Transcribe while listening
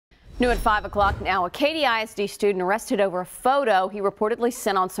New at 5 o'clock now, a Katy ISD student arrested over a photo he reportedly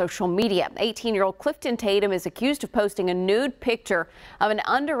sent on social media. 18-year-old Clifton Tatum is accused of posting a nude picture of an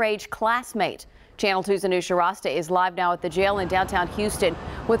underage classmate. Channel 2's Anusha Rasta is live now at the jail in downtown Houston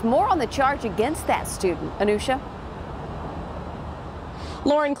with more on the charge against that student. Anusha?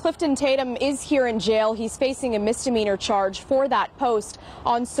 Lauren, Clifton Tatum is here in jail. He's facing a misdemeanor charge for that post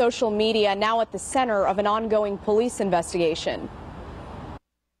on social media, now at the center of an ongoing police investigation.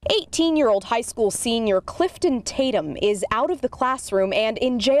 18-year-old high school senior Clifton Tatum is out of the classroom and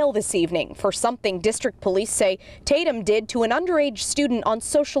in jail this evening for something district police say Tatum did to an underage student on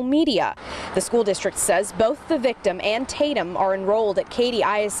social media. The school district says both the victim and Tatum are enrolled at Katy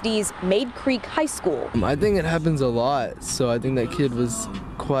ISD's Maid Creek High School. I think it happens a lot, so I think that kid was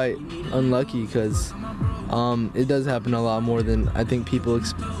quite unlucky because it does happen a lot more than I think people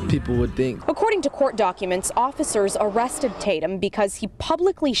would think. According to court documents, officers arrested Tatum because he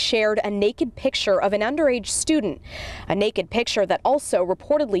publicly shared a naked picture of an underage student, a naked picture that also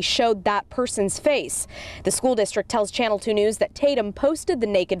reportedly showed that person's face. The school district tells Channel 2 News that Tatum posted the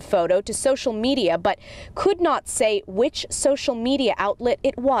naked photo to social media, but could not say which social media outlet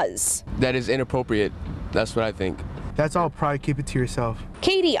it was. That is inappropriate. That's what I think. That's all pride. Keep it to yourself.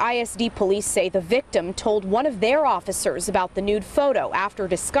 Katy ISD police say the victim told one of their officers about the nude photo after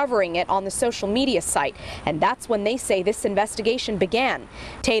discovering it on the social media site, and that's when they say this investigation began.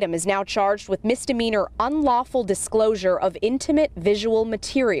 Tatum is now charged with misdemeanor unlawful disclosure of intimate visual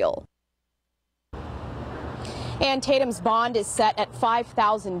material. And Tatum's bond is set at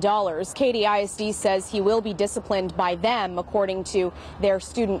 $5,000. Katy ISD says he will be disciplined by them according to their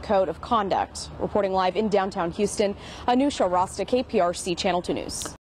student code of conduct. Reporting live in downtown Houston, Anusha Rasta, KPRC Channel 2 News.